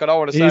I'm like. I don't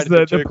want to say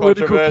anything too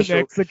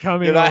controversial. Are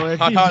coming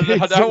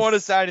I don't want to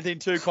say anything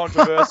too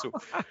controversial.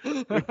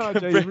 You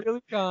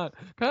really can't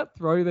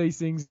throw these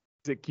things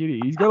at Kitty.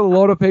 He's got a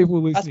lot of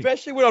people listening.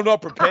 Especially when I'm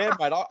not prepared,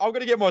 mate. I'm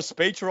gonna get my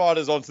speech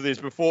writers onto this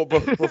before.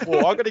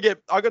 I got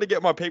to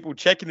get my people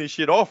checking this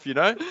shit off.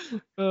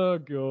 Oh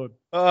god.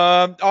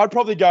 I'd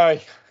probably go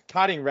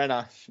cutting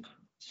Renner.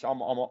 I'm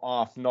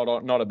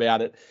not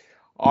about it.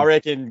 I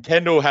reckon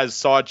Kendall has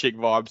side chick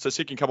vibes, so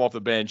she can come off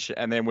the bench,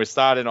 and then we're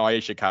starting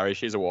Ayesha Curry.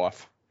 She's a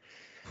wife.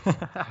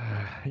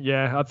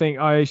 Yeah, I think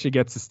Ayesha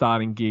gets a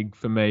starting gig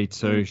for me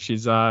too.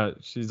 She's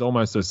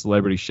almost a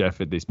celebrity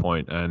chef at this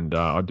point, and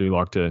I do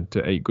like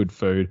to eat good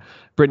food.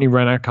 Brittany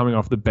Renner coming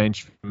off the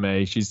bench for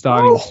me. She's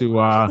starting to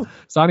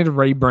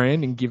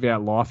rebrand and give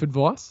out life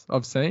advice.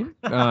 I've seen.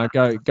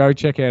 Go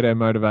check out our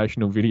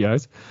motivational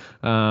videos.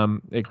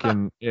 It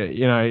can,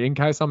 in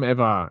case I'm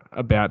ever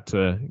about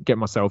to get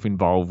myself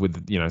involved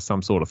with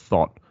some sort of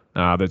thought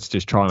that's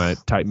just trying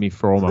to take me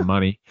for all my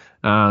money.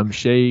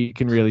 She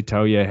can really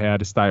tell you how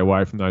to stay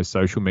away from those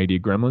social media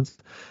gremlins.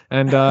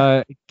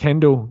 And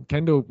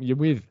Kendall, you're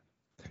with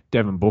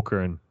Devin Booker,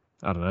 and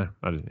I don't know,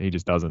 he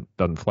just doesn't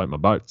float my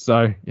boat.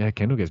 So yeah,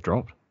 Kendall gets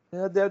dropped.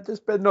 Yeah,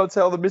 just better not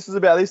tell the missus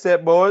about this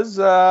yet, boys.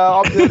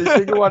 I'm the only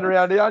single one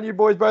around here. Aren't you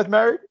boys both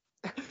married?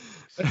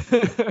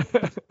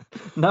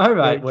 No,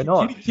 mate, we're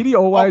not. Kitty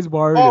always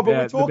worried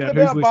about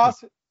who's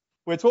listening.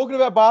 We're talking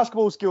about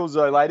basketball skills,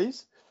 though,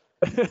 ladies.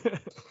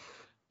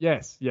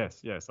 Yes.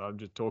 I'm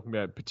just talking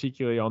about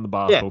particularly on the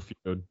basketball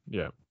field.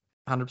 Yeah.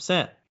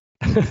 100%.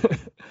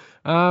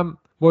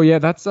 Well, yeah,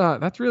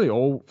 that's really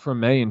all from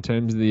me in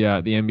terms of the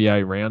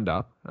NBA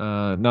roundup.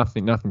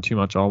 Nothing too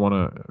much I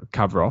want to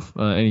cover off.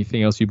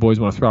 Anything else you boys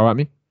want to throw at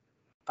me?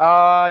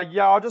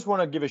 Yeah, I just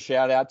want to give a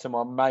shout out to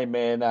my main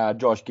man,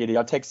 Josh Giddey.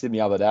 I texted him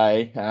the other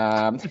day.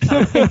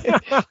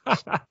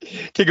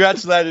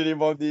 Congratulated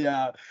him on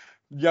the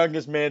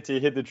youngest man to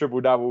hit the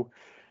triple-double.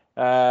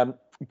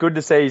 Good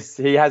to see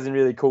he hasn't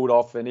really cooled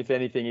off, and if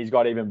anything, he's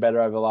got even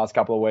better over the last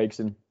couple of weeks,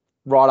 and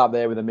right up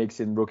there with a mix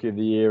in Rookie of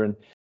the Year.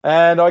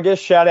 And I guess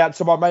shout out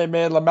to my main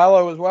man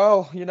LaMelo as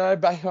well. I've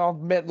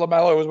met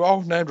LaMelo as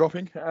well. Name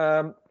dropping.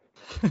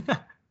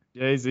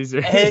 Yeah, he's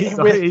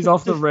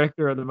off the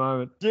record at the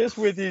moment. Just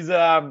with his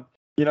the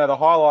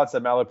highlights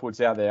that Melo puts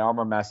out there, I'm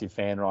a massive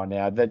fan right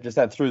now.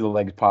 That through the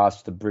legs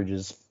pass to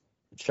Bridges,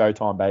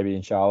 Showtime baby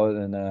in Charlotte,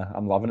 and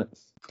I'm loving it.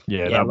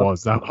 Yeah, that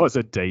was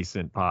a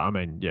decent part. I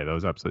mean, yeah, there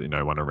was absolutely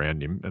no one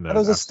around him, and it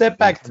was a step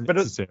back, but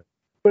it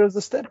was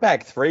a step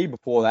back three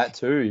before that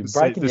too.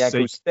 Breaking the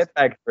ankle, step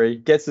back three,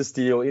 gets the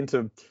steal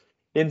into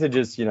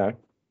just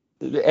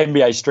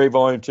NBA Street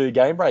Volume 2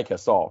 game breaker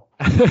style.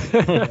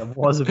 It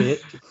was a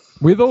bit.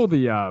 With all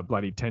the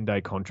bloody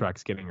 10-day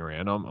contracts getting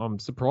around, I'm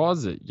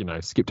surprised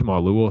that, Skip to My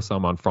Lou or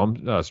someone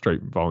from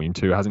Street Volume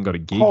 2 hasn't got a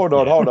gig. Hold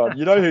on.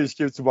 You know who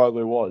Skip to My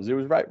Lou was? It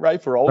was Ray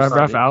for all.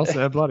 Raph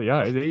Alser, bloody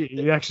hell.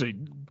 He actually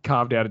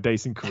carved out a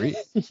decent career.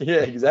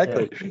 Yeah,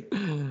 exactly.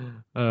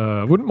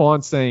 Wouldn't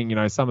mind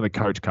seeing, some of the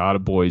Coach Carter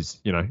boys,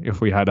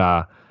 if we had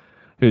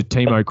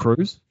Timo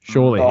Cruz,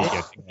 surely he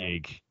gets a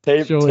gig.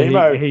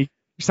 Timo.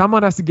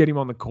 Someone has to get him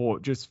on the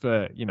court just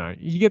for,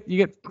 you get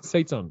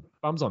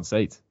bums on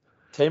seats.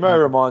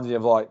 Timo reminds me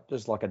of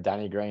just like a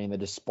Danny Green that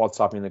just spots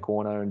up in the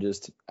corner and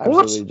just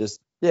absolutely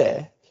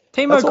yeah.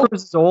 Timo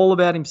Cruz is all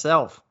about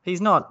himself.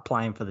 He's not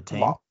playing for the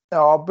team.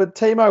 No, but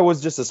Timo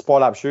was just a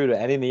spot up shooter,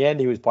 and in the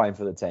end, he was playing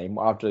for the team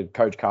after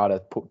Coach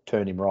Carter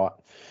turned him right.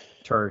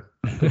 True.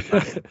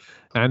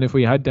 And if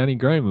we had Danny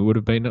Green, we would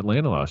have been in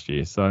Atlanta last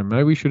year. So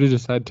maybe we should have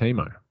just had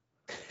Timo.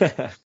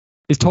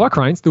 Is Ty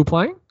Crane still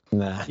playing?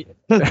 Nah. He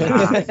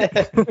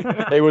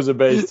was a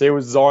beast. He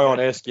was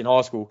Zion-esque in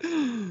high school.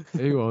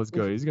 He was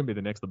good. He's going to be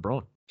the next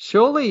LeBron.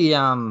 Surely,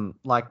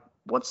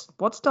 what's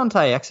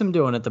Dante Exum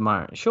doing at the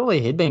moment?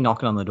 Surely he'd be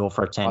knocking on the door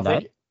for a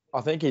 10-day.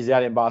 I think he's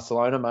out in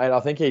Barcelona, mate. I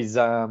think he's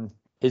kind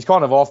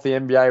of off the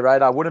NBA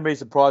radar. Wouldn't be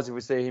surprised if we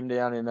see him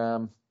down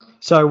in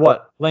So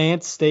what?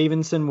 Lance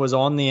Stevenson was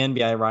on the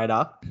NBA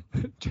radar.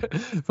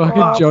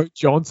 Fucking Joe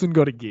Johnson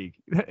got a gig.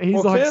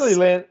 He's clearly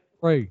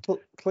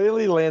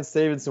Lance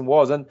Stevenson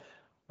was, and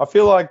I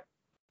feel like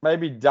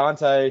maybe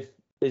Dante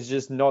is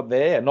just not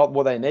there, not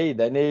what they need.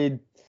 They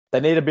need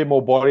a bit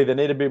more body. They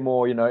need a bit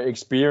more,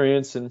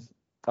 experience. And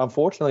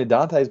unfortunately,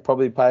 Dante's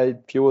probably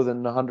played fewer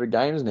than 100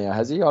 games now,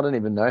 has he? I don't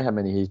even know how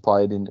many he's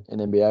played in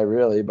NBA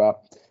really,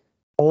 but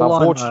all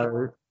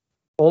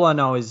I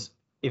know is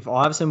if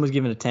Iverson was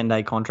given a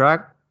 10-day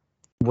contract,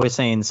 we're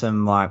seeing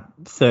some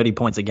 30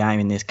 points a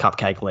game in this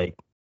cupcake league.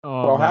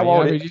 Oh, how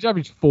old is he? He's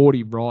averaged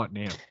 40 right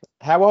now.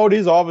 How old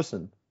is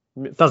Iverson?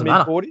 Doesn't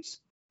matter. 40s?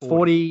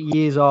 40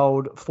 years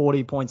old,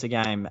 40 points a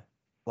game,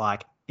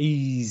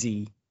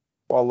 easy.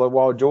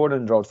 While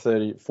Jordan dropped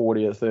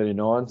 40 at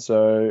 39.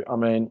 So, I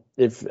mean,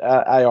 if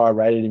AI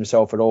rated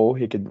himself at all,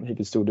 he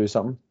could still do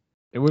something.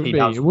 It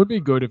would be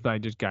good if they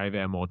just gave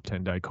out more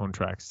 10-day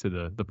contracts to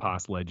the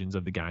past legends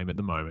of the game at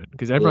the moment,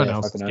 because everyone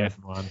else is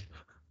getting one.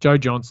 Joe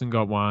Johnson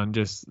got one.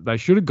 They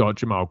should have got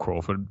Jamal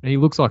Crawford. He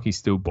looks like he's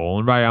still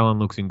balling. Ray Allen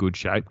looks in good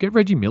shape. Get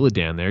Reggie Miller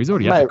down there. He's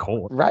already at the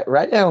court.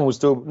 Ray Allen will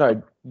still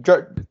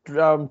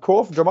Jamal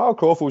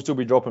Crawford will still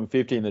be dropping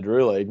 50 in the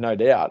Drew League, no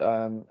doubt.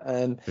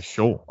 And for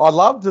sure, I'd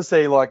love to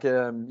see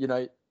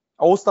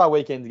All-Star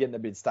Weekend's getting a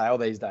bit stale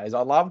these days.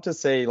 I'd love to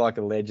see a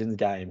Legends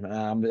game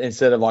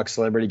instead of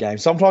celebrity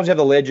games. Sometimes you have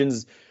the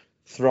Legends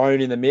thrown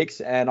in the mix,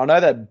 and I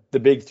know that the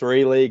Big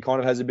Three League kind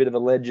of has a bit of a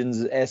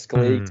Legends-esque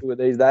league to it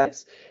these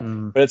days,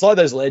 but it's like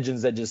those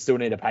Legends that just still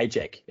need a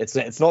paycheck. It's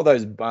not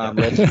those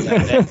Legends.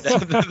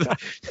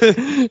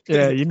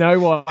 Yeah, you know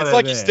what? It's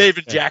like your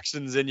Steven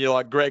Jacksons and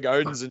your Greg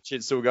Odens and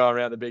shit still go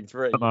around the Big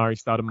Three. Amari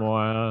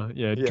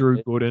Stoudemire,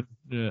 Drew Gooden,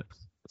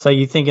 So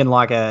you're thinking a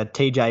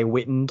TJ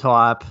Witten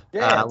type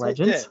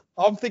Legends? Yeah.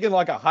 I'm thinking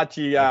a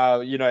Hutchie,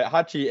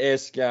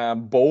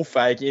 Hutchie-esque ball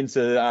fake into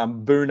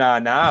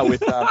Boonana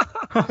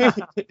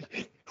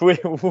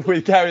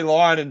with Gary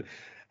Lyon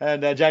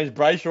and James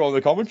Brayshaw on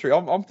the commentary.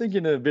 I'm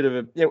thinking a bit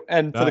of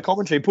for the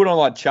commentary, put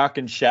on Chuck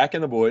and Shaq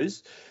and the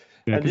boys.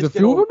 Yeah, because a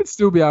few of them would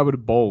still be able to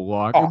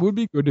bowl. It would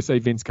be good to see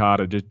Vince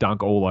Carter just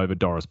dunk all over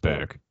Doris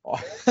Burke.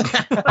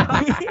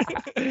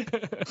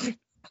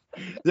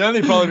 The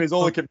only problem is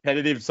all the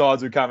competitive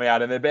sides would come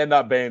out and there'd end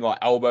up being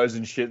elbows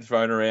and shit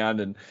thrown around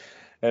and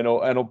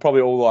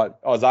probably all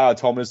Isaiah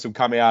Thomas will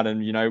come out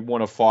and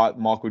want to fight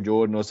Michael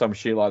Jordan or some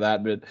shit like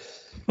that. But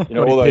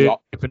all those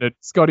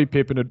Scottie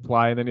Pippen would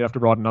play and then you'd have to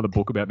write another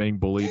book about being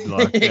bullied.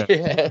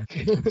 Yeah.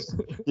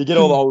 You get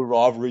all the old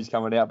rivalries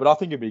coming out, but I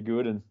think it'd be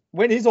good. And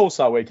when is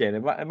All-Star Weekend?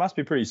 It must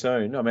be pretty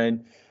soon. I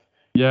mean,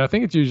 yeah, I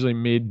think it's usually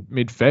mid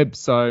Feb,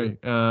 so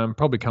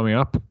probably coming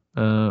up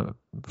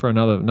for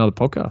another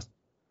podcast.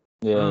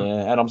 Yeah,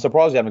 and I'm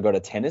surprised we haven't got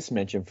a tennis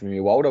mention from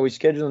you, Walt. Are we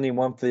scheduling in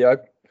one for the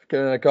Open?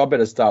 I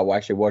better start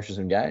actually watching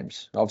some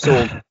games. I've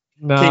saw King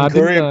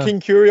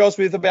Kyrgios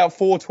with about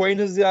 4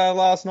 tweeners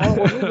last night,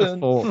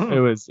 wasn't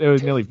it? It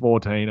was nearly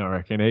 14, I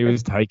reckon. He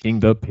was taking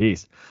the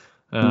piss.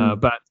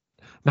 But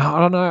no, I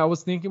don't know. I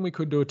was thinking we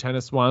could do a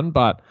tennis one,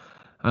 but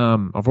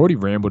I've already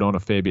rambled on a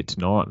fair bit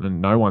tonight,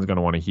 and no one's going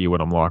to want to hear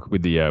what I'm like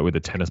with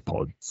the tennis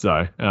pod.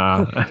 So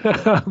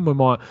we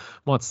might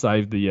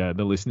save the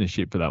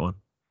listenership for that one.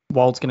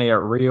 Walt's going to get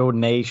real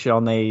niche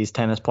on these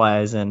tennis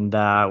players, and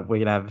we're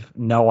going to have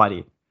no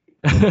idea.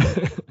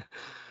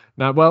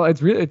 No, well,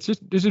 it's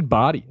just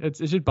Barty. It's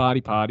just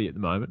Barty party at the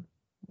moment.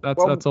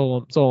 That's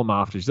all I'm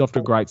after. She's off to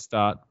a great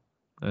start,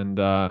 and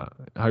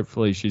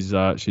hopefully she's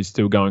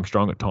still going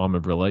strong at time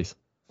of release.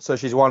 So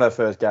she's won her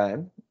first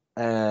game.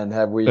 And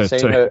have we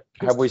seen her?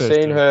 Have we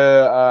seen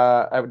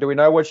her? Do we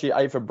know what she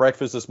ate for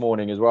breakfast this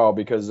morning as well?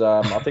 Because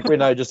I think we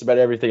know just about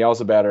everything else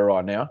about her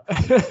right now.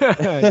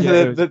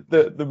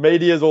 The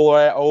media's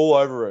all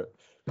over it.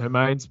 Her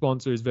main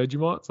sponsor is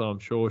Vegemite, so I'm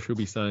sure she'll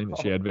be saying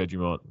that she had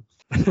Vegemite.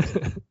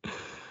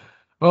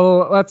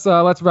 Well, let's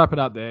wrap it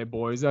up there,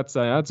 boys. That's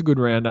a good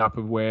roundup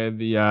of where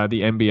the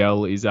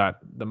NBL is at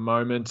the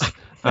moment.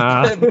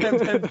 NBL.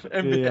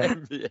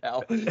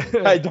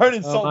 Hey, don't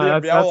insult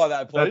the NBL like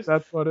that, please.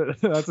 That's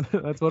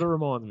what it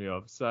reminds me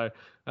of. So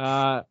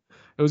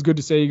it was good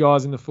to see you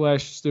guys in the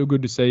flesh. Still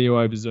good to see you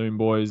over Zoom,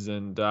 boys.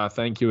 And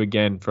thank you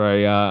again for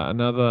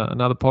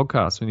another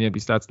podcast from the Empty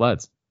Stats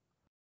lads.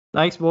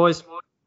 Thanks, boys.